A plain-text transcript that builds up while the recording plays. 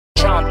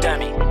AtbKen,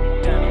 dummy.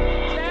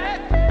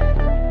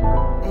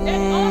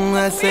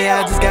 I say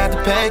I just got the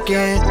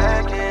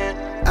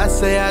AtbKen. I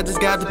say I just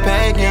got the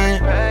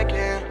AtbKen.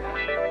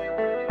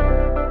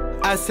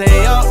 I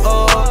say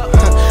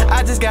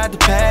I just got the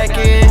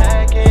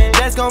AtbKen.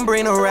 That's gon'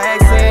 bring the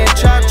racks in.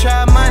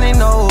 Trap money,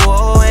 no,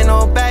 ain't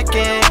no back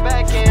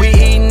end. We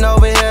eatin'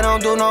 over here,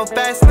 don't do no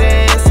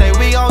fasting. Say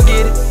we gon'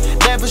 get it,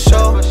 that for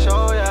sure.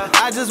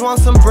 I just want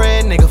some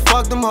bread, nigga,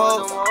 fuck them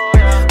hoes.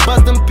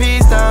 Bust them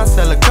peas down,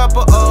 sell a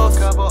couple O's.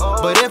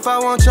 But if I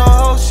want your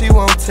hoe, she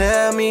won't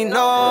tell me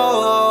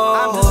no.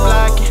 I'm just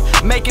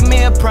blocking, making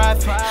me a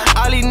profit.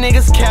 All these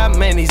niggas cap,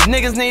 man, these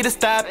niggas need to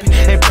stop it.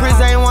 And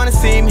prison ain't wanna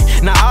see me,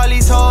 now all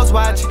these hoes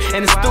watching.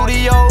 In the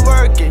studio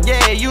working,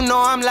 yeah, you know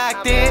I'm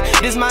locked in.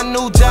 This my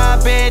new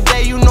job every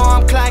day, you know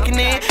I'm clocking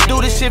in. Do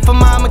this shit for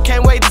mama,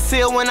 can't wait to see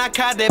her when I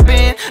caught that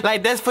bin.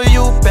 Like that's for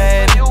you,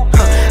 bad.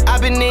 I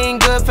been eating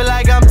good, feel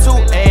like I'm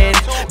too ed.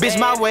 Bitch,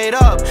 my weight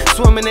up,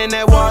 swimming in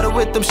that water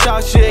with them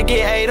sharks, shit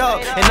get ate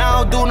up. And I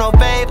don't do no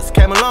favors,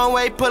 came a long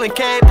way pulling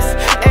cables.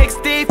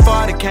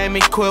 XD40 came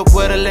equipped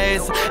with a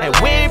laser. And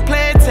we ain't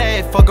playing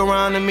tag, fuck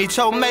around and meet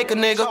your maker,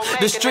 nigga.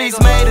 The streets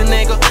made a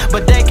nigga,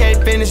 but they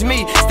can't finish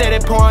me. Steady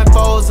pouring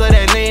foes of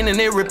that lean and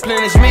it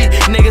replenish me.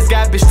 Niggas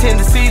got bitch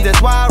tendencies,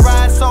 that's why I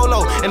ride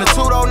solo. In a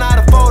tudo, not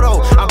a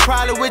photo. I'm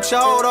probably with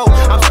your odo.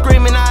 I'm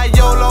screaming out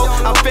YOLO,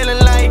 I'm feeling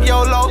like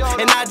YOLO.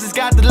 And I just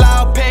got the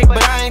loud pack,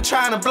 but I ain't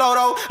trying to blow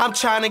though. I'm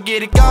trying to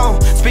get it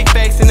gone, speak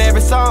facts in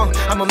every song.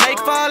 I'ma make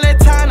for all that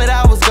time that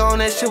I was gone,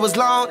 that shit was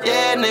long,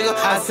 yeah nigga.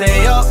 I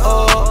say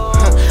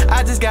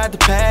I just got the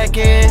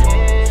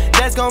AtbKen.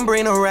 That's gon'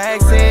 bring the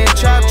racks in.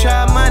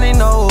 Trap money,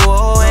 no,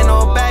 ain't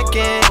no back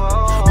end.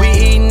 We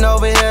eatin'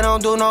 over here,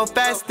 don't do no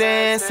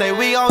fasting. Say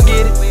we gon'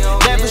 get it,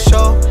 that for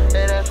sure.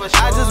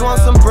 I just want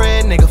some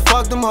bread, nigga,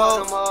 fuck them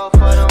hoes.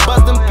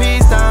 Bust them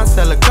peas down,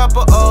 sell a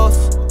couple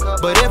O's.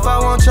 But if I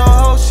want your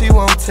hoe, she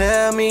won't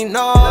tell me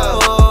no.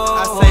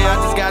 I say I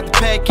just got the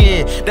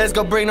AtbKen. That's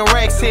gon' bring the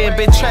racks in.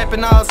 Been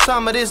trapping all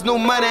summer, this new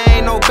money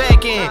ain't no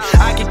back end.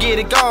 I can get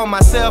it gone, my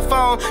cell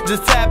phone,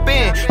 just tap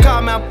in.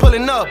 Call me, I'm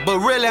pulling up, but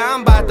really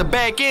I'm about to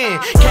back in.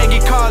 Can't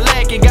get caught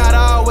lacking, gotta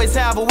always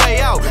have a way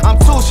out. I'm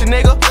Tusha,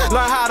 nigga,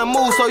 learn how to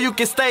move so you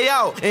can stay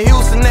out. In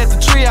Houston at the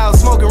treehouse,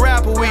 smoking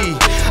rapper weed.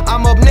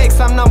 I'm up next,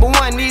 I'm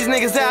 #1, these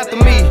niggas after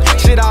me.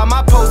 Shit, all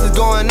my posts is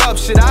going up,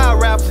 shit, I'll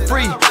rap for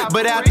free.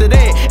 But after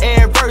that,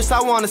 every verse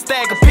I want to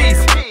stack a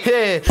piece.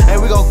 Yeah,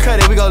 and we gon' cut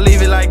it, we gon'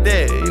 leave it like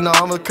that. You know,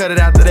 I'ma cut it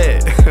after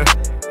that.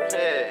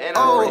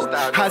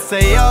 I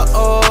say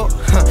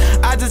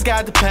I just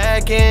got the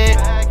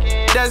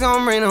AtbKen. That's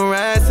gon' bring the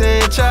rats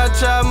in.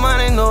 Trap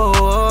money, no,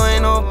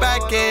 ain't no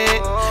back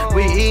end.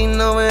 We eatin'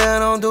 over here,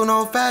 don't do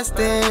no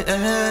fasting.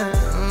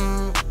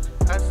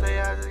 I say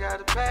I just got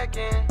the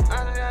AtbKen.